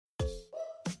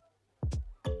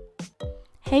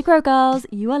Hey Grow Girls,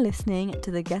 you are listening to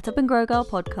the Get Up and Grow Girl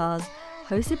podcast,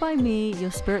 hosted by me,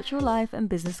 your spiritual life and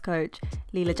business coach,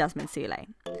 Leela Jasmine Sule.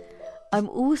 I'm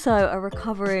also a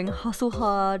recovering hustle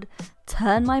hard,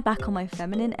 turn my back on my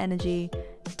feminine energy,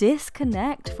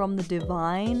 disconnect from the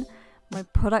divine, my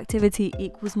productivity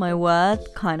equals my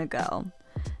worth kind of girl.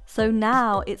 So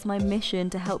now it's my mission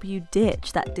to help you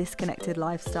ditch that disconnected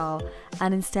lifestyle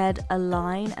and instead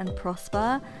align and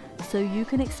prosper so you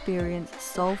can experience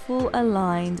soulful,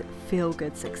 aligned,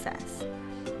 feel-good success.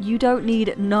 You don't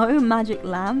need no magic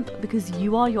lamp because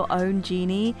you are your own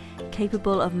genie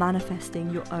capable of manifesting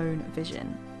your own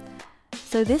vision.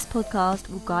 So this podcast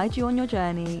will guide you on your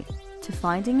journey to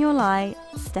finding your light,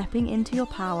 stepping into your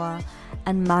power,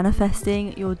 and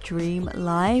manifesting your dream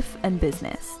life and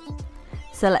business.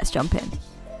 So let's jump in.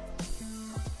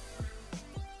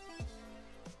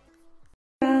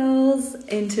 Girls,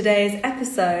 in today's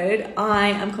episode, I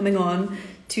am coming on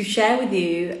to share with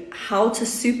you how to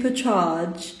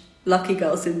supercharge Lucky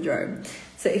Girl Syndrome.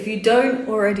 So if you don't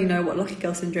already know what Lucky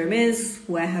Girl Syndrome is,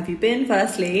 where have you been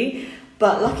firstly?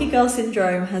 But Lucky Girl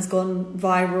Syndrome has gone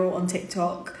viral on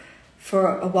TikTok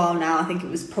for a while now. I think it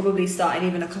was probably started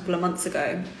even a couple of months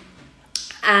ago.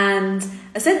 And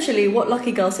essentially what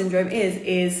Lucky Girl Syndrome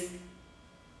is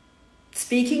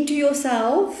speaking to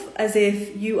yourself as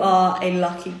if you are a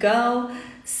lucky girl,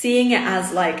 seeing it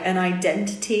as like an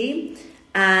identity,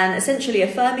 and essentially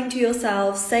affirming to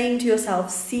yourself, saying to yourself,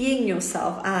 seeing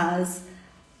yourself as,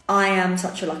 I am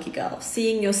such a lucky girl.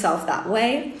 Seeing yourself that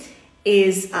way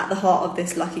is at the heart of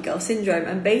this Lucky Girl Syndrome.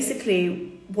 And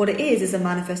basically what it is a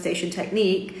manifestation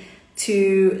technique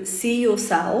to see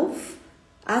yourself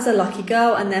as a lucky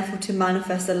girl and therefore to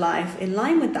manifest a life in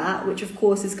line with that, which of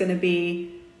course is going to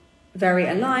be very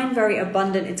aligned, very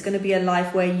abundant. It's going to be a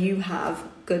life where you have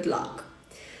good luck.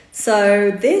 So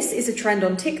this is a trend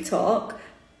on TikTok,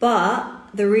 but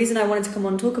the reason I wanted to come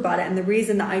on and talk about it, and the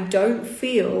reason that I don't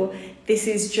feel this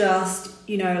is just,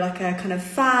 like a kind of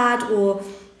fad, or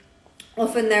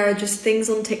often there are just things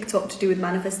on TikTok to do with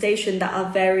manifestation that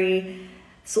are very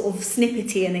sort of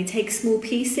snippety, and they take small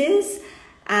pieces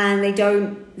and they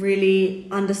don't really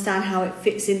understand how it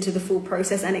fits into the full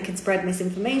process, and it can spread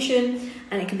misinformation,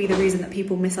 and it can be the reason that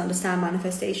people misunderstand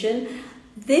manifestation.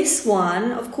 This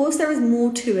one, of course, there is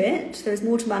more to it. There's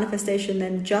more to manifestation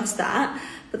than just that.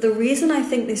 But the reason I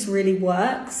think this really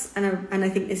works, and I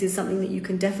think this is something that you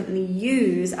can definitely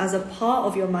use as a part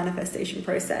of your manifestation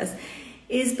process,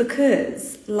 is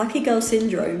because Lucky Girl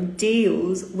Syndrome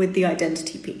deals with the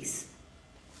identity piece.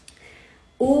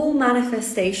 All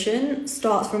manifestation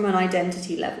starts from an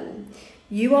identity level.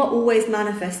 You are always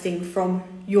manifesting from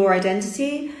your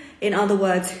identity. In other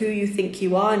words, who you think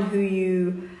you are and who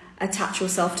you attach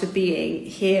yourself to being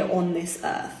here on this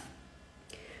earth.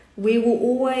 We will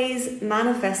always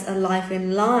manifest a life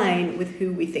in line with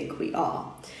who we think we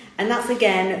are. And that's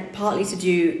again partly to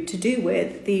do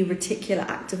with the reticular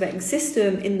activating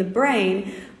system in the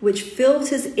brain, which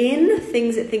filters in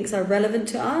things it thinks are relevant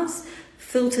to us,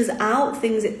 filters out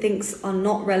things it thinks are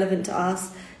not relevant to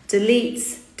us,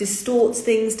 deletes, distorts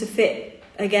things to fit,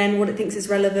 again, what it thinks is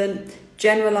relevant,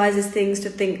 generalizes things to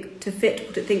fit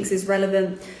what it thinks is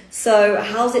relevant. So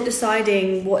how's it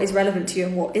deciding what is relevant to you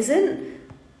and what isn't?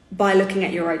 By looking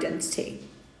at your identity.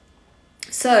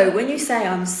 So when you say,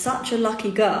 I'm such a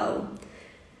lucky girl,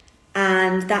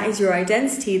 and that is your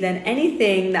identity, then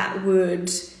anything that would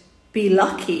be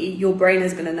lucky, your brain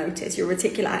is going to notice. Your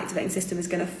reticular activating system is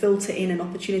going to filter in an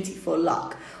opportunity for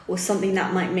luck, or something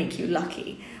that might make you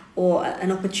lucky, or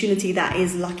an opportunity that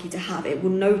is lucky to have. It will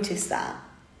notice that.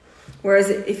 Whereas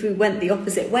if we went the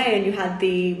opposite way and you had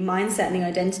the mindset and the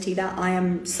identity that I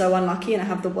am so unlucky and I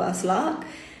have the worst luck,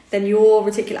 then your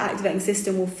reticular activating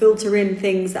system will filter in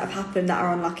things that have happened that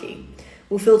are unlucky.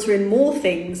 Will filter in more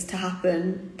things to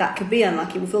happen that could be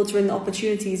unlucky. Will filter in the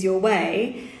opportunities your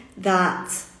way that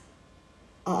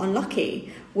are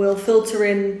unlucky. Will filter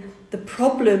in the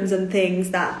problems and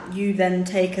things that you then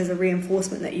take as a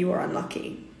reinforcement that you are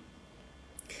unlucky.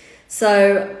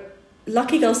 So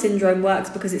Lucky Girl Syndrome works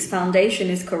because its foundation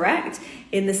is correct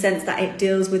in the sense that it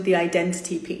deals with the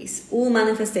identity piece. All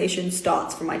manifestation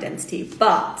starts from identity,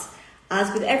 but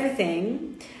as with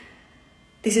everything,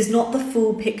 this is not the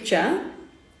full picture.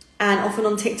 And often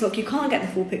on TikTok, you can't get the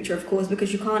full picture, of course,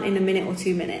 because you can't in a minute or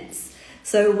 2 minutes.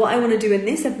 So what I want to do in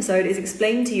this episode is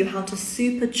explain to you how to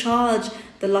supercharge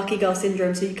the Lucky Girl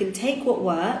Syndrome so you can take what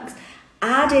works,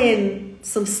 add in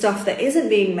some stuff that isn't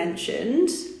being mentioned,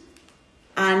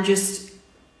 and just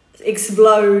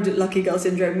explode Lucky Girl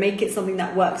Syndrome, make it something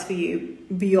that works for you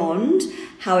beyond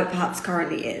how it perhaps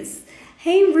currently is.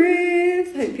 Hey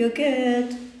Ruth, hope you're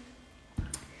good.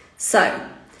 So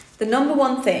the number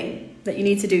one thing that you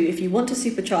need to do if you want to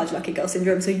supercharge lucky girl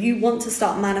syndrome, so you want to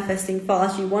start manifesting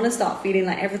fast, you want to start feeling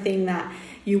like everything that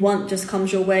you want just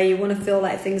comes your way, you want to feel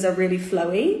like things are really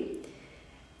flowy.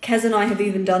 Kez and I have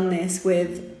even done this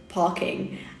with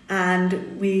parking,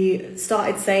 and we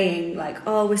started saying like,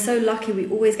 oh, we're so lucky, we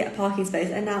always get a parking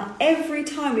space. And now every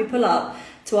time we pull up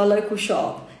to our local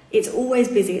shop, it's always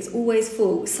busy, it's always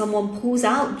full. Someone pulls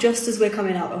out just as we're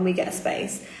coming up and we get a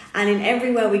space. And in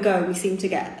everywhere we go, we seem to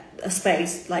get a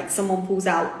space, like someone pulls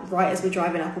out right as we're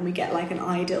driving up and we get like an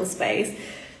ideal space.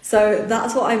 So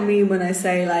that's what I mean when I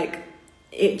say like,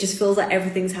 it just feels like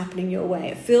everything's happening your way.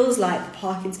 It feels like the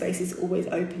parking space is always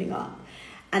opening up.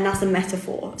 And that's a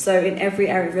metaphor. So in every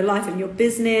area of your life, in your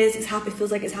business, it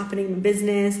feels like it's happening in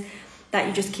business, that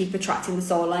you just keep attracting the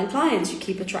soul line clients, you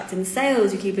keep attracting the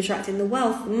sales, you keep attracting the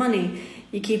wealth, the money,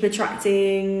 you keep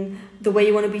attracting the way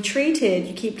you want to be treated,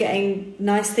 you keep getting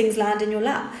nice things land in your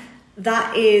lap.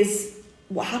 That is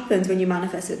what happens when you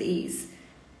manifest with ease.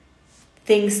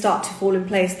 Things start to fall in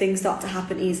place, things start to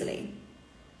happen easily.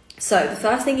 So the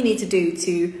first thing you need to do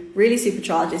to really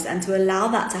supercharge this and to allow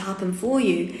that to happen for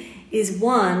you is,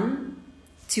 one,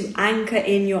 to anchor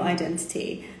in your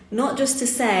identity. Not just to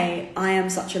say, I am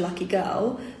such a lucky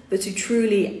girl, but to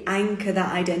truly anchor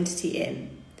that identity in.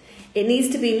 It needs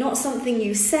to be not something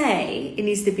you say, it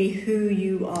needs to be who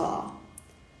you are.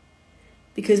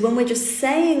 Because when we're just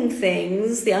saying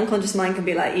things, the unconscious mind can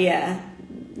be like, yeah,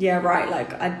 right,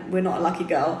 like we're not a lucky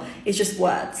girl. It's just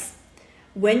words.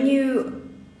 When you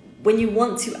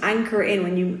want to anchor it in,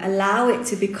 when you allow it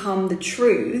to become the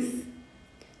truth,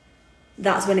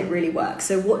 that's when it really works.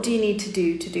 So what do you need to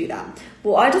do that?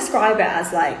 Well, I describe it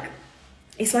as like,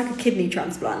 it's like a kidney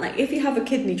transplant. Like if you have a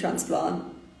kidney transplant,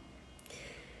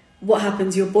 what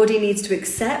happens? Your body needs to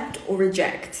accept or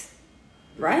reject,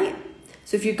 right?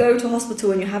 So if you go to a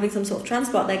hospital and you're having some sort of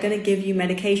transplant, they're going to give you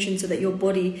medication so that your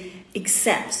body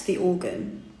accepts the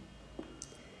organ.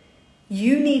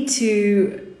 You need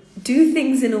to do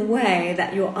things in a way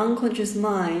that your unconscious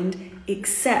mind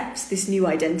accepts this new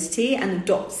identity and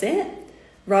adopts it,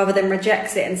 rather than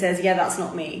rejects it and says, yeah, that's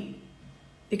not me.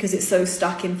 Because it's so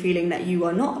stuck in feeling that you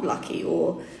are not lucky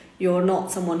or you're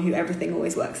not someone who everything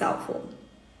always works out for.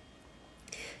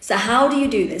 So how do you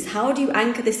do this? How do you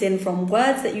anchor this in from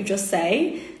words that you just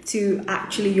say to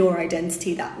actually your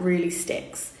identity that really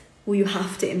sticks? Well, you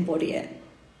have to embody it.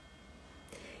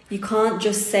 You can't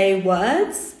just say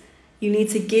words. You need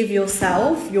to give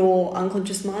yourself, your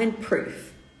unconscious mind,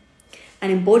 proof.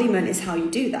 And embodiment is how you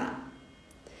do that.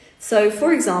 So,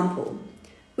 for example,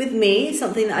 with me,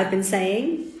 something that I've been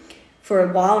saying for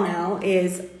a while now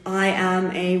is I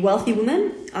am a wealthy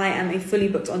woman. I am a fully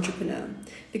booked entrepreneur.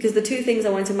 Because the two things I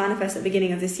wanted to manifest at the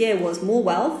beginning of this year was more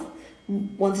wealth,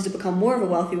 wanted to become more of a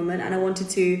wealthy woman, and I wanted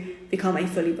to become a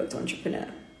fully booked entrepreneur.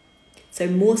 So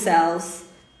more sales,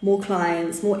 more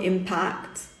clients, more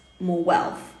impact, more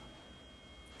wealth.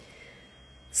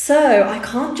 So I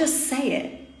can't just say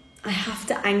it. I have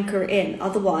to anchor it in.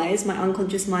 Otherwise, my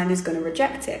unconscious mind is going to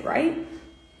reject it, right?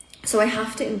 So I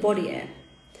have to embody it.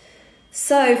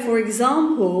 So, for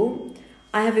example,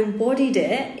 I have embodied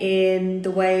it in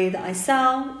the way that I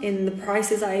sell, in the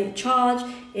prices I charge,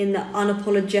 in the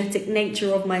unapologetic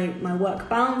nature of my work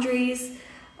boundaries,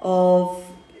 of,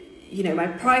 my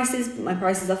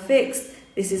prices are fixed,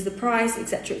 this is the price,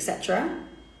 etc., etc.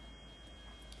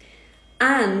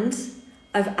 And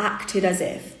I've acted as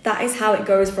if. That is how it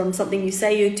goes from something you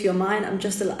say to your mind, I'm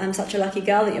such a lucky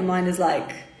girl, that your mind is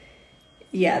like,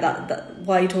 yeah, that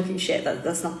why are you talking shit?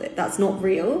 That's not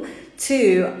real.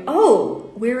 To, oh,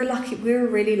 we're a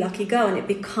really lucky girl, and it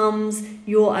becomes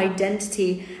your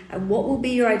identity. And what will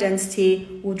be your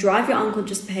identity will drive your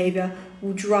unconscious behavior,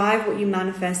 will drive what you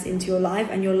manifest into your life,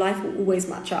 and your life will always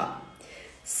match up.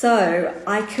 So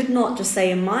I could not just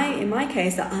say in my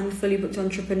case that I'm a fully booked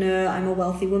entrepreneur, I'm a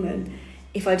wealthy woman,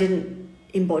 if I didn't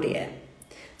embody it.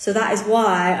 So that is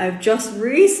why I've just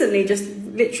recently, just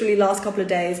literally last couple of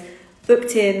days,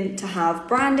 booked in to have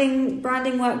branding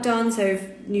work done, so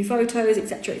new photos,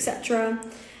 etc., etc.,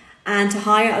 and to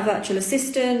hire a virtual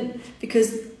assistant,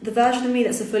 because the version of me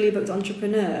that's a fully booked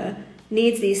entrepreneur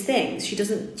needs these things.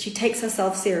 She takes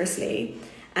herself seriously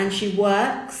and she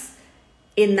works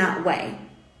in that way.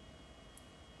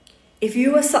 If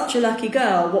you were such a lucky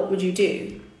girl, what would you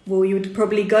do? Well, you would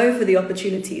probably go for the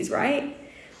opportunities, right?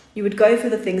 You would go for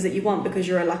the things that you want because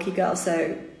you're a lucky girl.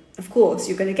 So, of course,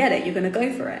 you're going to get it. You're going to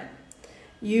go for it.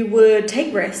 You would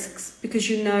take risks because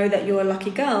you know that you're a lucky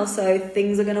girl, so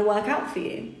things are going to work out for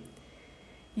you.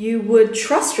 You would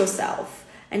trust yourself.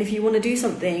 And if you want to do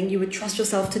something, you would trust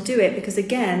yourself to do it because,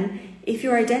 again, if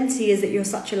your identity is that you're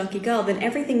such a lucky girl, then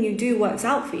everything you do works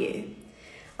out for you.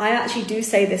 I actually do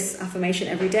say this affirmation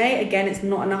every day. Again, it's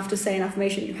not enough to say an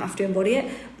affirmation, you have to embody it.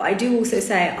 But I do also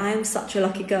say, I am such a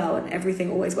lucky girl and everything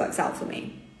always works out for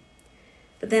me.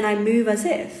 But then I move as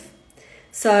if.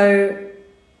 So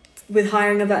with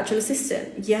hiring a virtual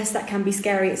assistant, yes, that can be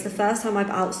scary. It's the first time I've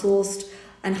outsourced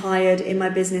and hired in my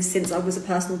business since I was a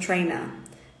personal trainer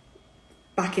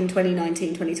back in 2019,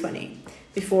 2020,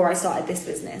 before I started this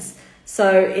business.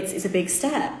 So it's a big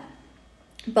step.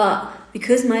 But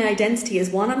because my identity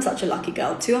is, one, I'm such a lucky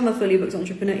girl, two, I'm a fully booked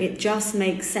entrepreneur, it just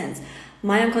makes sense.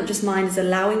 My unconscious mind is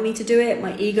allowing me to do it.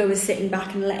 My ego is sitting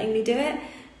back and letting me do it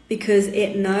because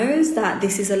it knows that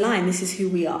this is aligned, this is who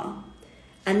we are.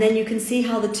 And then you can see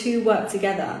how the two work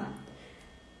together.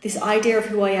 This idea of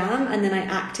who I am, and then I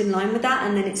act in line with that,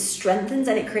 and then it strengthens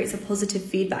and it creates a positive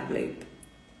feedback loop.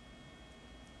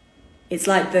 It's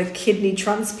like the kidney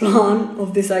transplant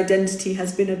of this identity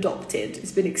has been adopted.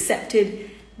 It's been accepted.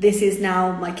 This is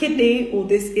now my kidney, or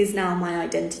this is now my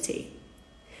identity.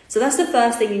 So that's the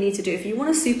first thing you need to do. If you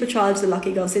want to supercharge the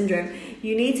lucky girl syndrome,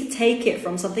 you need to take it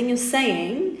from something you're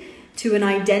saying to an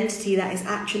identity that is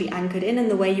actually anchored in. And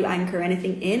the way you anchor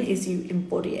anything in is you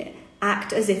embody it.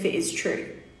 Act as if it is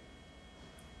true.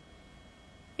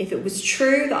 If it was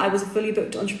true that I was a fully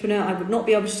booked entrepreneur, I would not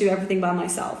be able to do everything by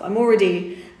myself. I'm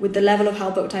already, with the level of how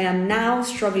booked I am now,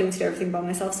 struggling to do everything by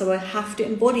myself. So I have to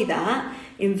embody that,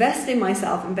 invest in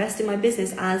myself, invest in my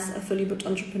business as a fully booked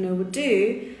entrepreneur would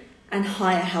do, and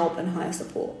hire help and hire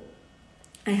support.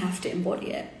 I have to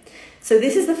embody it. So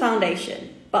this is the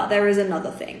foundation, but there is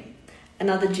another thing,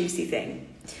 another juicy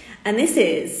thing. And this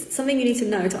is something you need to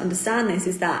know to understand this,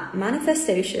 is that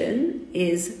manifestation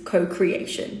is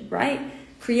co-creation, right?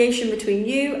 Creation between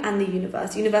you and the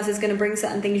universe. The universe is going to bring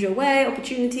certain things your way,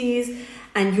 opportunities,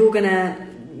 and you're going to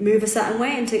move a certain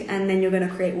way and then you're going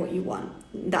to create what you want.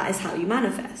 That is how you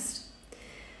manifest.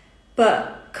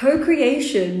 But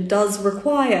co-creation does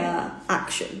require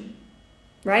action,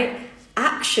 right?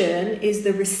 Action is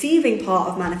the receiving part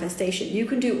of manifestation. You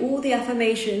can do all the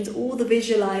affirmations, all the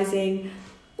visualizing,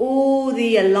 all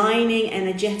the aligning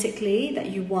energetically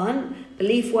that you want,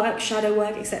 belief work, shadow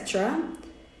work, etc.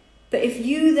 But if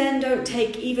you then don't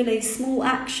take even a small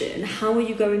action, how are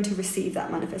you going to receive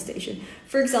that manifestation?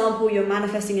 For example, you're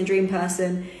manifesting a dream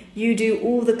person. You do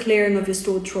all the clearing of your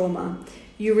stored trauma.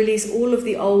 You release all of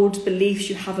the old beliefs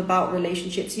you have about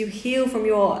relationships. You heal from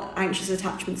your anxious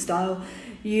attachment style.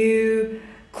 You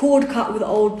cord cut with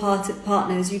old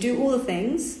partners. You do all the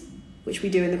things, which we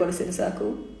do in the Goddess Inner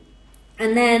Circle.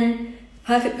 And then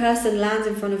perfect person lands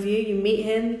in front of you. You meet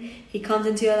him. He comes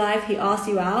into your life. He asks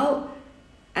you out.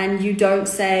 And you don't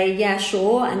say, yeah,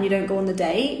 sure, and you don't go on the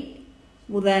date,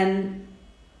 well then,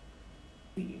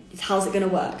 how's it going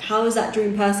to work? How is that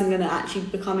dream person going to actually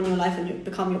become in your life and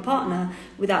become your partner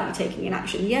without you taking an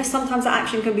action? Yes, sometimes that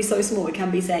action can be so small. It can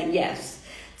be saying yes.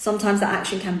 Sometimes that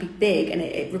action can be big and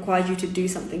it requires you to do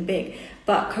something big.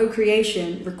 But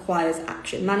co-creation requires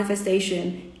action.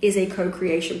 Manifestation is a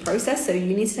co-creation process, so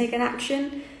you need to take an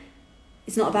action.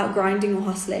 It's not about grinding or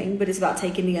hustling, but it's about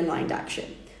taking the aligned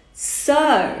action.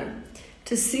 So,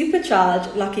 to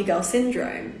supercharge Lucky Girl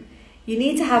Syndrome, you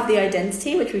need to have the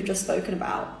identity, which we've just spoken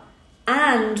about,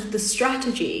 and the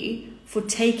strategy for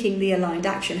taking the aligned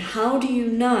action. How do you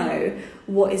know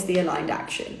what is the aligned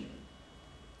action?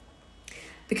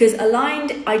 Because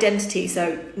aligned identity,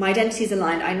 so my identity is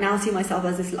aligned, I now see myself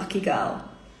as this lucky girl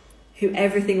who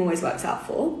everything always works out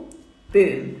for.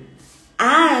 Boom.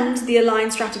 And the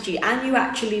aligned strategy, and you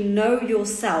actually know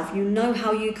yourself, you know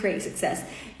how you create success,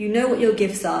 you know what your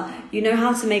gifts are, you know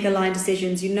how to make aligned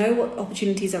decisions, you know what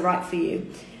opportunities are right for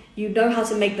you, you know how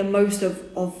to make the most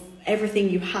of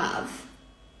everything you have.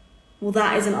 Well,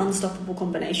 that is an unstoppable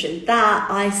combination. That,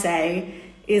 I say,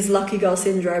 is Lucky Girl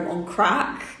Syndrome on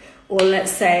crack. Or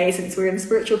let's say, since we're in a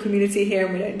spiritual community here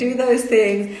and we don't do those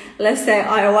things, let's say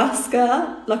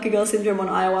ayahuasca, Lucky Girl Syndrome on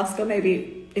ayahuasca,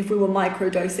 maybe if we were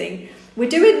microdosing. We're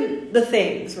doing the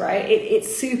things, right? It's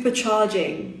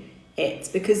supercharging it,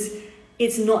 because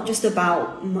it's not just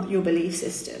about your belief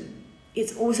system.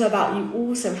 It's also about you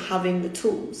also having the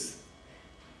tools,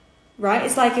 right?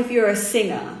 It's like if you're a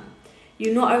singer,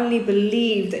 you not only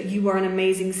believe that you are an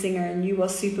amazing singer and you are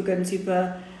super good and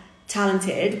super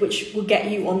talented, which will get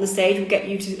you on the stage, will get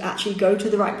you to actually go to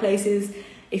the right places.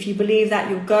 If you believe that,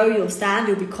 you'll go, you'll stand,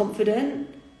 you'll be confident,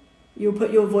 you'll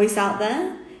put your voice out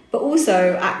there. But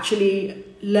also actually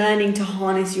learning to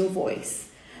harness your voice,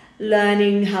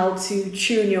 learning how to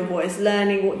tune your voice,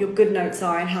 learning what your good notes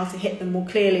are and how to hit them more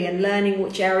clearly, and learning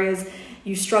which areas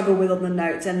you struggle with on the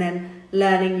notes, and then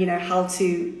learning, you know, how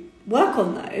to work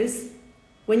on those.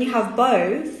 When you have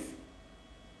both,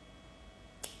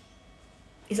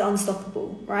 it's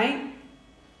unstoppable, right?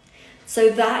 So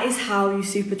that is how you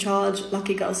supercharge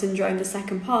Lucky Girl Syndrome. The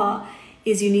second part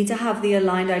is you need to have the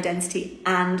aligned identity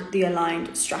and the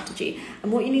aligned strategy. And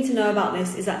what you need to know about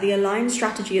this is that the aligned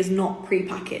strategy is not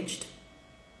pre-packaged,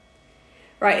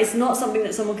 right? It's not something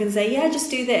that someone can say, yeah,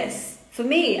 just do this. For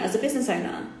me, as a business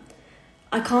owner,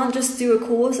 I can't just do a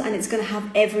course and it's going to have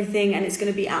everything and it's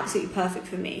going to be absolutely perfect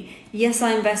for me. Yes,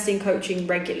 I invest in coaching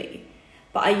regularly,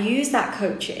 but I use that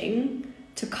coaching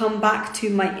to come back to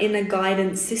my inner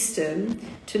guidance system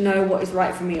to know what is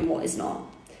right for me and what is not.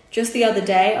 Just the other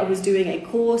day, I was doing a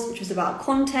course which was about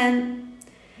content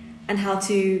and how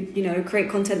to, create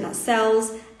content that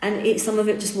sells. And some of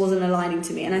it just wasn't aligning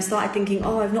to me. And I started thinking,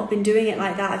 oh, I've not been doing it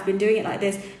like that. I've been doing it like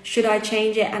this. Should I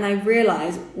change it? And I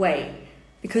realized, wait,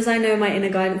 because I know my inner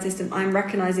guidance system, I'm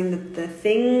recognizing the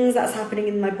things that's happening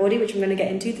in my body, which I'm going to get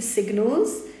into, the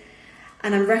signals.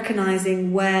 And I'm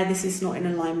recognizing where this is not in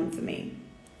alignment for me.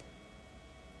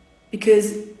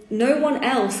 Because no one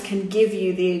else can give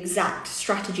you the exact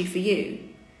strategy for you,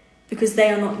 because they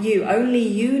are not you. Only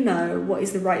you know what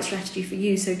is the right strategy for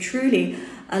you. So truly,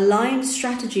 aligned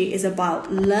strategy is about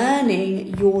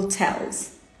learning your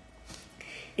tells.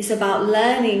 It's about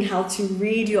learning how to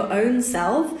read your own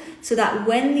self so that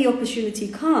when the opportunity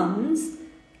comes,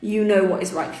 you know what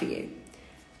is right for you.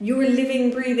 You're a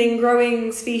living, breathing,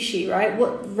 growing species, right?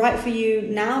 What's right for you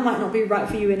now might not be right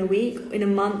for you in a week, in a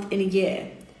month, in a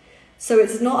year. So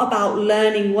it's not about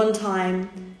learning one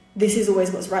time, this is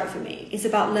always what's right for me. It's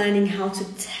about learning how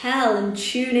to tell and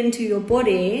tune into your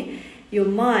body, your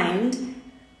mind,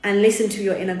 and listen to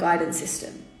your inner guidance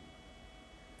system.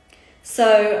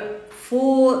 So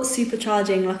for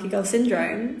supercharging Lucky Girl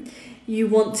Syndrome, you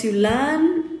want to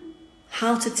learn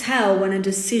how to tell when a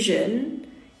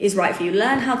decision is right for you.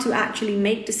 Learn how to actually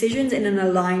make decisions in an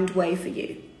aligned way for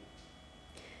you.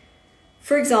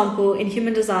 For example, in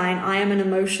human design, I am an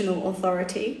emotional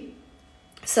authority.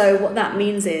 So what that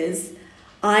means is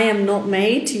I am not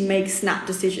made to make snap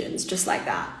decisions just like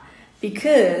that,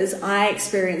 because I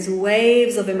experience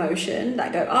waves of emotion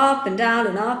that go up and down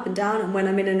and up and down. And when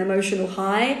I'm in an emotional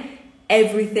high,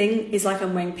 everything is like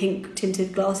I'm wearing pink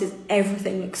tinted glasses.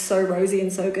 Everything looks so rosy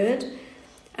and so good.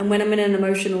 And when I'm in an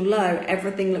emotional low,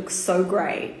 everything looks so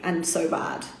grey and so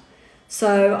bad.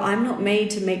 So I'm not made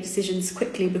to make decisions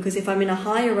quickly, because if I'm in a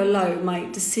high or a low, my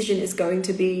decision is going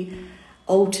to be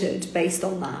altered based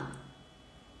on that,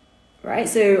 right?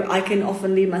 So I can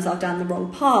often lead myself down the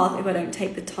wrong path if I don't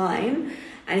take the time.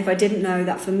 And if I didn't know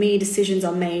that for me, decisions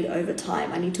are made over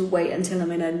time, I need to wait until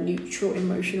I'm in a neutral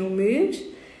emotional mood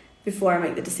before I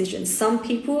make the decision. Some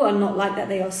people are not like that.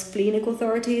 They are splenic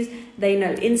authorities. They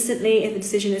know instantly if the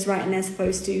decision is right and they're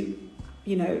supposed to,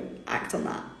 act on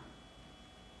that.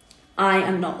 I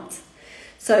am not.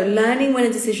 So learning when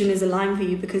a decision is aligned for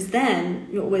you, because then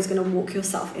you're always going to walk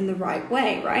yourself in the right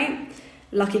way, right?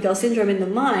 Lucky Girl Syndrome in the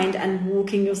mind and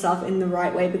walking yourself in the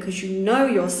right way because you know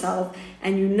yourself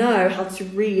and you know how to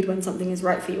read when something is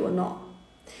right for you or not.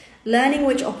 Learning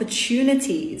which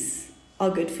opportunities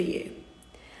are good for you.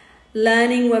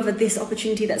 Learning whether this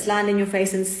opportunity that's landing in your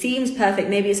face and seems perfect,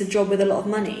 maybe it's a job with a lot of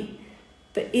money,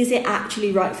 but is it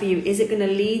actually right for you? Is it going to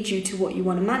lead you to what you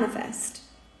want to manifest?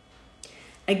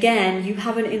 Again, you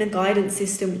have an inner guidance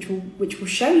system which will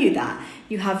show you that.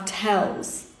 You have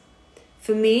tells.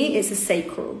 For me, it's a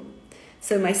sacral.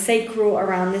 So my sacral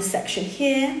around this section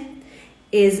here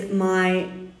is in my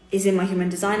human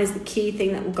design, is the key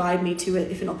thing that will guide me to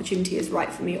it if an opportunity is right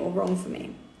for me or wrong for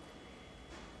me.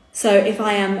 So if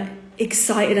I am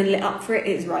excited and lit up for it,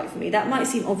 it is right for me. That might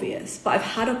seem obvious, but I've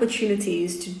had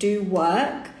opportunities to do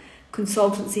work,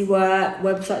 consultancy work,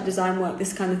 website design work,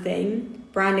 this kind of thing,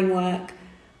 branding work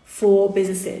for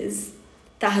businesses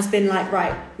that has been like,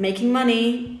 right, making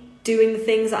money, doing the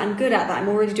things that I'm good at, that I'm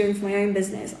already doing for my own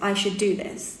business. I should do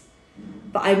this.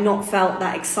 But I've not felt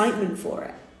that excitement for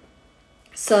it.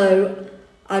 So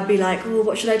I'd be like, oh,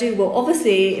 what should I do? Well,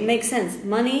 obviously it makes sense.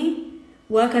 Money,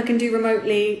 work I can do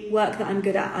remotely, work that I'm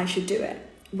good at, I should do it,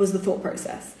 was the thought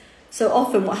process. So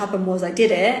often what happened was I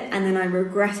did it and then I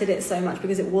regretted it so much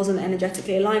because it wasn't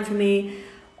energetically aligned for me.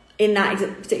 In that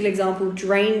particular example,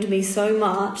 drained me so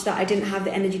much that I didn't have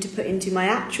the energy to put into my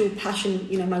actual passion,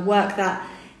 my work that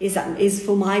is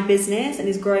for my business and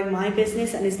is growing my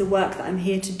business and is the work that I'm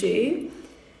here to do.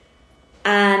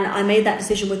 And I made that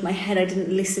decision with my head. I didn't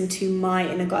listen to my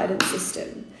inner guidance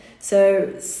system.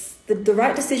 So the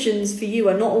right decisions for you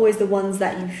are not always the ones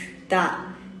that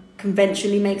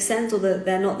conventionally make sense, or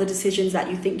they're not the decisions that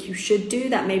you think you should do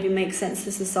that maybe make sense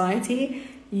to society.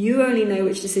 You only know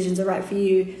which decisions are right for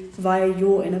you via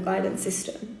your inner guidance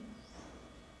system.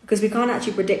 Because we can't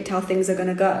actually predict how things are going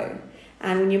to go.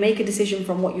 And when you make a decision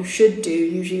from what you should do,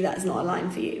 usually that's not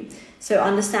aligned for you. So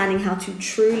understanding how to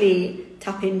truly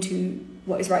tap into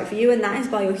what is right for you, and that is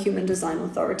by your human design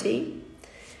authority.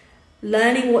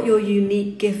 Learning what your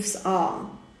unique gifts are,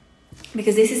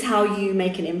 because this is how you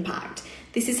make an impact.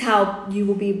 This is how you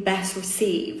will be best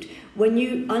received. When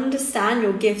you understand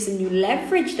your gifts and you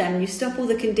leverage them, you stop all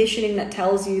the conditioning that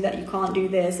tells you that you can't do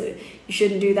this, or you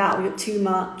shouldn't do that, or you're too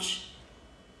much.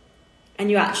 And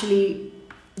you actually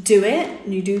do it,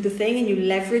 and you do the thing, and you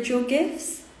leverage your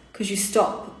gifts because you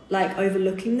stop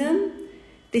overlooking them.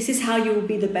 This is how you will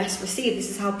be the best received. This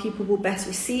is how people will best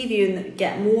receive you and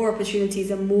get more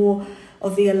opportunities and more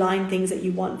of the aligned things that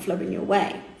you want flowing your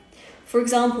way. For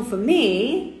example, for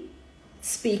me,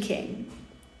 speaking.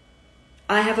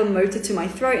 I have a motor to my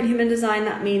throat in human design.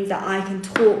 That means that I can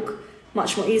talk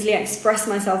much more easily, express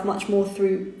myself much more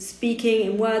through speaking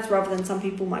in words rather than some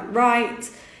people might write,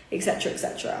 etc.,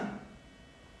 etc.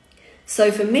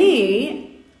 So for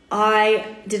me,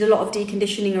 I did a lot of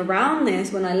deconditioning around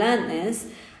this when I learned this,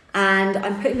 and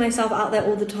I'm putting myself out there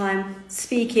all the time,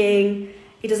 speaking.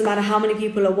 It doesn't matter how many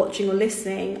people are watching or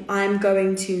listening, I'm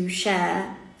going to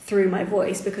share through my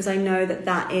voice because I know that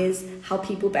that is how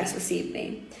people best receive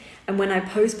me. And when I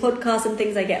post podcasts and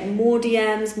things, I get more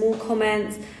DMs, more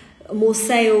comments, more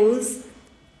sales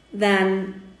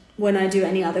than when I do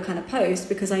any other kind of post,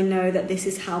 because I know that this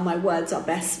is how my words are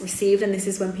best received, and this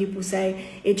is when people say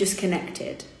it just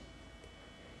connected.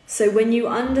 So when you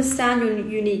understand your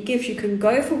unique gifts, you can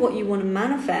go for what you want to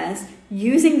manifest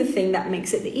using the thing that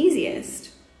makes it the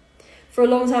easiest. For a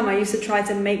long time, I used to try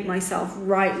to make myself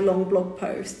write long blog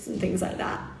posts and things like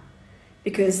that,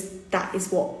 because that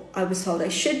is what I was told I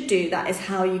should do. That is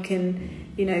how you can,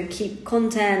 keep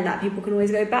content that people can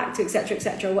always go back to,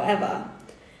 etc., whatever.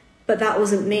 But that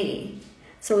wasn't me.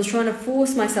 So I was trying to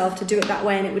force myself to do it that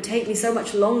way, and it would take me so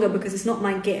much longer because it's not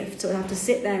my gift. So I'd have to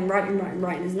sit there and write,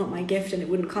 and it's not my gift, and it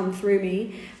wouldn't come through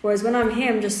me. Whereas when I'm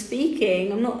here, I'm just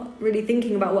speaking. I'm not really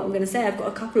thinking about what I'm going to say. I've got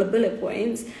a couple of bullet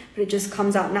points, but it just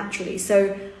comes out naturally.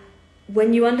 So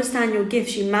when you understand your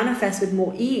gifts, you manifest with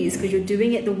more ease because you're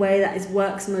doing it the way that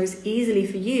works most easily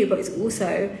for you, but it's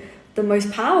also the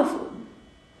most powerful.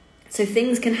 So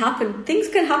things can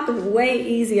happen way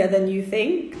easier than you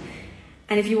think.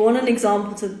 And if you want an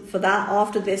example for that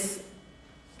after this,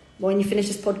 when you finish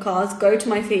this podcast, go to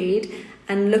my feed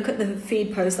and look at the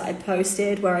feed post that I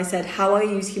posted where I said how I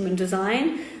use human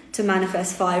design to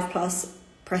manifest 5+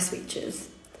 press features.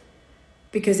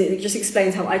 Because it just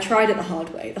explains how I tried it the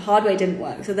hard way. The hard way didn't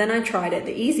work. So then I tried it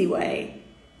the easy way,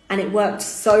 and it worked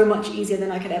so much easier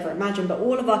than I could ever imagine. But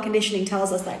all of our conditioning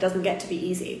tells us that it doesn't get to be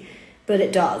easy, but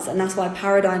it does. And that's why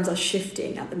paradigms are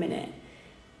shifting at the minute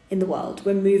in the world.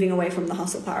 We're moving away from the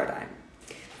hustle paradigm.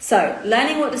 So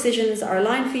learning what decisions are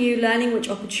aligned for you, learning which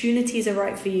opportunities are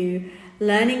right for you,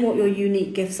 learning what your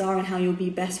unique gifts are and how you'll be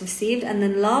best received. And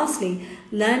then lastly,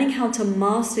 learning how to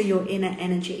master your inner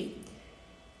energy.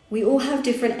 We all have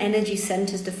different energy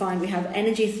centers defined. We have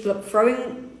energy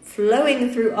flowing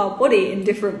through our body in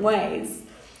different ways.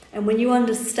 And when you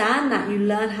understand that, you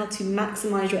learn how to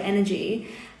maximize your energy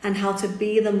and how to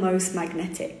be the most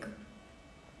magnetic.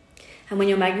 And when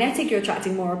you're magnetic, you're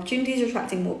attracting more opportunities, you're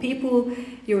attracting more people,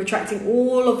 you're attracting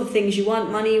all of the things you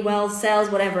want, money, wealth, sales,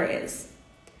 whatever it is.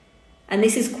 And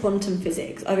this is quantum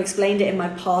physics. I've explained it in my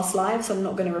past live, so I'm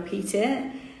not going to repeat it.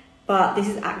 But this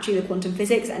is actually the quantum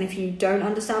physics. And if you don't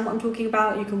understand what I'm talking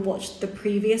about, you can watch the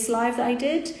previous live that I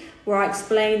did, where I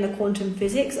explain the quantum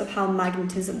physics of how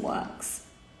magnetism works.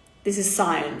 This is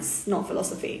science, not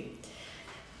philosophy.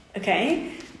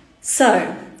 Okay?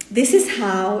 So this is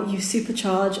how you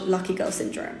supercharge lucky girl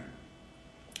syndrome.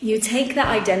 You take that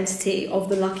identity of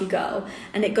the lucky girl,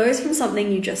 and it goes from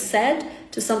something you just said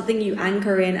to something you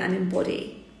anchor in and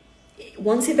embody.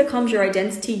 Once it becomes your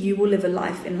identity, you will live a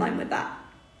life in line with that.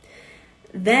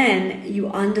 Then you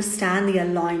understand the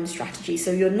aligned strategy.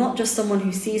 So you're not just someone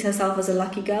who sees herself as a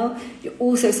lucky girl, you're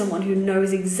also someone who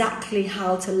knows exactly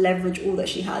how to leverage all that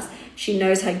she has. She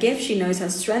knows her gifts, she knows her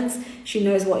strengths, she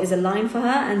knows what is aligned for her,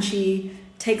 and she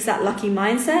takes that lucky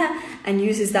mindset and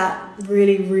uses that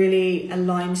really, really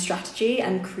aligned strategy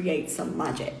and creates some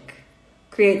magic.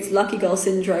 Creates lucky girl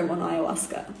syndrome on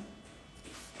ayahuasca.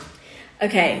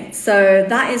 Okay, so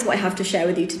that is what I have to share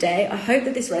with you today. I hope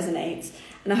that this resonates.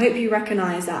 And I hope you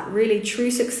recognize that really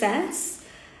true success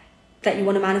that you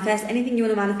want to manifest, anything you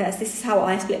want to manifest, this is how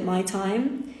I split my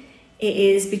time. It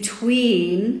is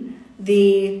between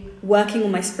the working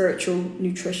on my spiritual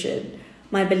nutrition,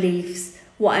 my beliefs,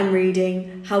 what I'm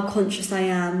reading, how conscious I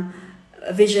am,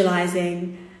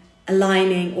 visualizing,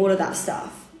 aligning, all of that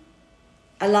stuff.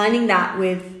 Aligning that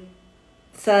with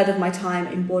a third of my time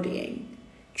embodying.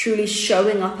 truly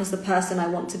showing up as the person I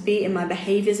want to be in my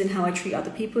behaviors, in how I treat other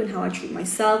people, in how I treat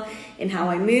myself, in how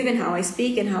I move, in how I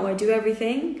speak, in how I do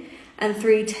everything. And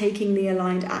 3, taking the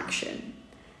aligned action.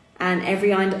 And every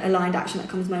aligned action that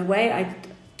comes my way, I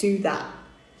do that.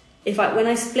 When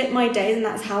I split my days, and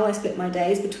that's how I split my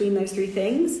days between those 3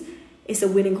 things, it's a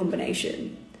winning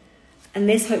combination. And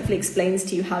this hopefully explains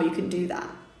to you how you can do that.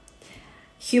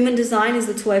 Human design is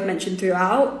the tool I've mentioned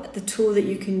throughout, the tool that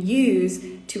you can use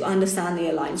to understand the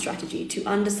aligned strategy, to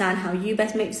understand how you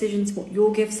best make decisions, what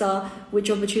your gifts are, which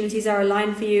opportunities are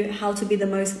aligned for you, how to be the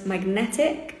most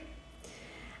magnetic.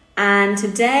 And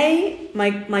today,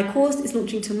 my course is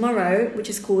launching tomorrow, which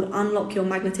is called Unlock Your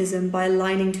Magnetism by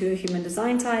Aligning to Your Human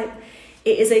Design Type.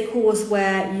 It is a course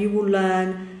where you will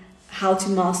learn how to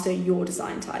master your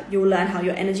design type. You will learn how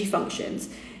your energy functions.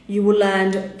 You will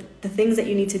learn the things that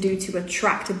you need to do to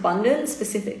attract abundance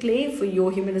specifically for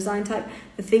your human design type,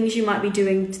 the things you might be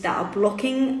doing that are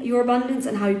blocking your abundance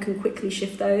and how you can quickly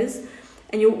shift those.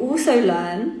 And you'll also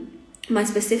learn my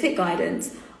specific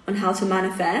guidance on how to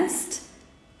manifest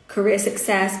career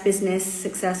success, business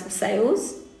success, or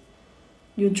sales,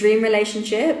 your dream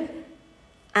relationship,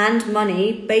 and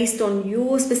money based on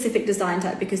your specific design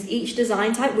type, because each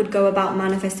design type would go about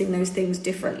manifesting those things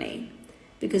differently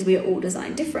because we are all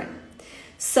designed different.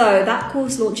 So that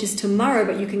course launches tomorrow,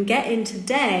 but you can get in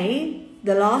today,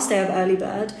 the last day of early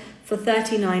bird, for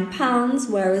 £39,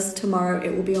 whereas tomorrow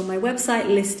it will be on my website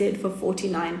listed for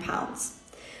 £49.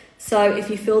 So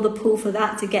if you feel the pull for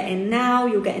that to get in now,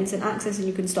 you'll get instant access and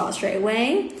you can start straight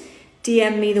away.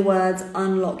 DM me the words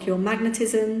unlock your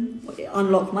magnetism,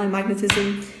 unlock my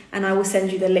magnetism, and I will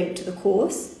send you the link to the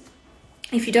course.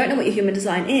 If you don't know what your human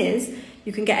design is,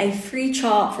 you can get a free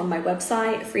chart from my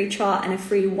website, a free chart and a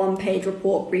free 1-page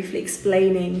report briefly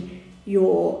explaining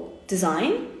your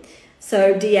design.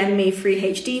 So DM me free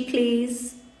HD,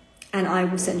 please, and I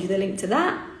will send you the link to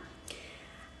that.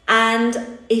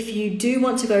 And if you do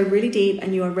want to go really deep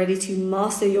and you are ready to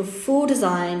master your full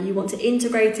design, you want to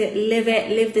integrate it,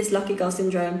 live this lucky girl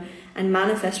syndrome and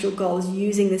manifest your goals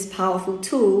using this powerful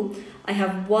tool, I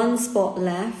have 1 spot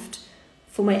left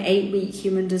for my 8-week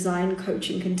human design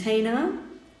coaching container.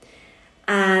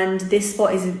 And this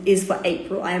spot is for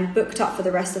April. I am booked up for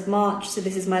the rest of March, so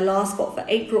this is my last spot for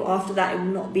April. After that, it will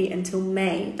not be until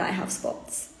May that I have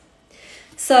spots.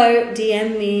 So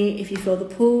DM me if you feel the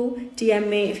pull, DM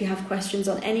me if you have questions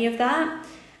on any of that.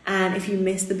 And if you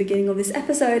missed the beginning of this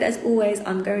episode, as always,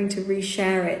 I'm going to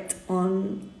reshare it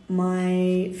on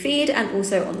my feed and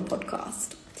also on the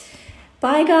podcast.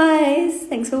 Bye guys,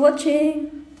 thanks for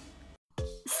watching.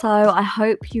 So I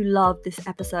hope you loved this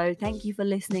episode. Thank you for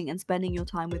listening and spending your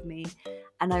time with me.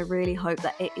 And I really hope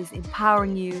that it is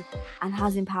empowering you and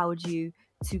has empowered you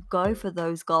to go for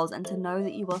those goals and to know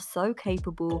that you are so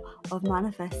capable of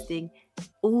manifesting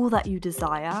all that you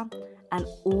desire and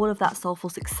all of that soulful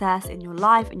success in your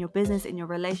life, in your business, in your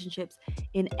relationships,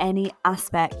 in any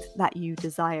aspect that you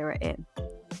desire it in.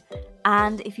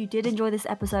 And if you did enjoy this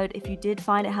episode, if you did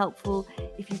find it helpful,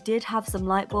 if you did have some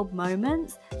light bulb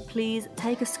moments, please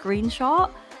take a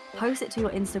screenshot, post it to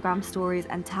your Instagram stories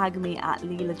and tag me at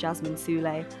Leela Jasmine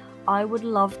Sule. I would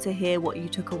love to hear what you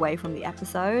took away from the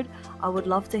episode. I would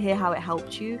love to hear how it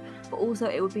helped you, but also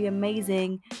it would be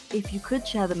amazing if you could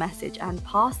share the message and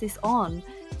pass this on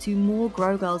to more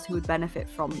Grow Girls who would benefit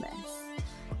from this.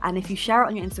 And if you share it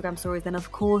on your Instagram stories, then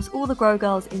of course all the Grow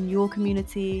Girls in your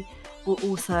community will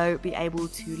also be able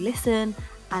to listen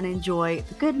and enjoy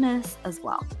the goodness as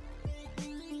well.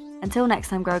 Until next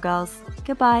time, Grow Girls,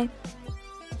 goodbye.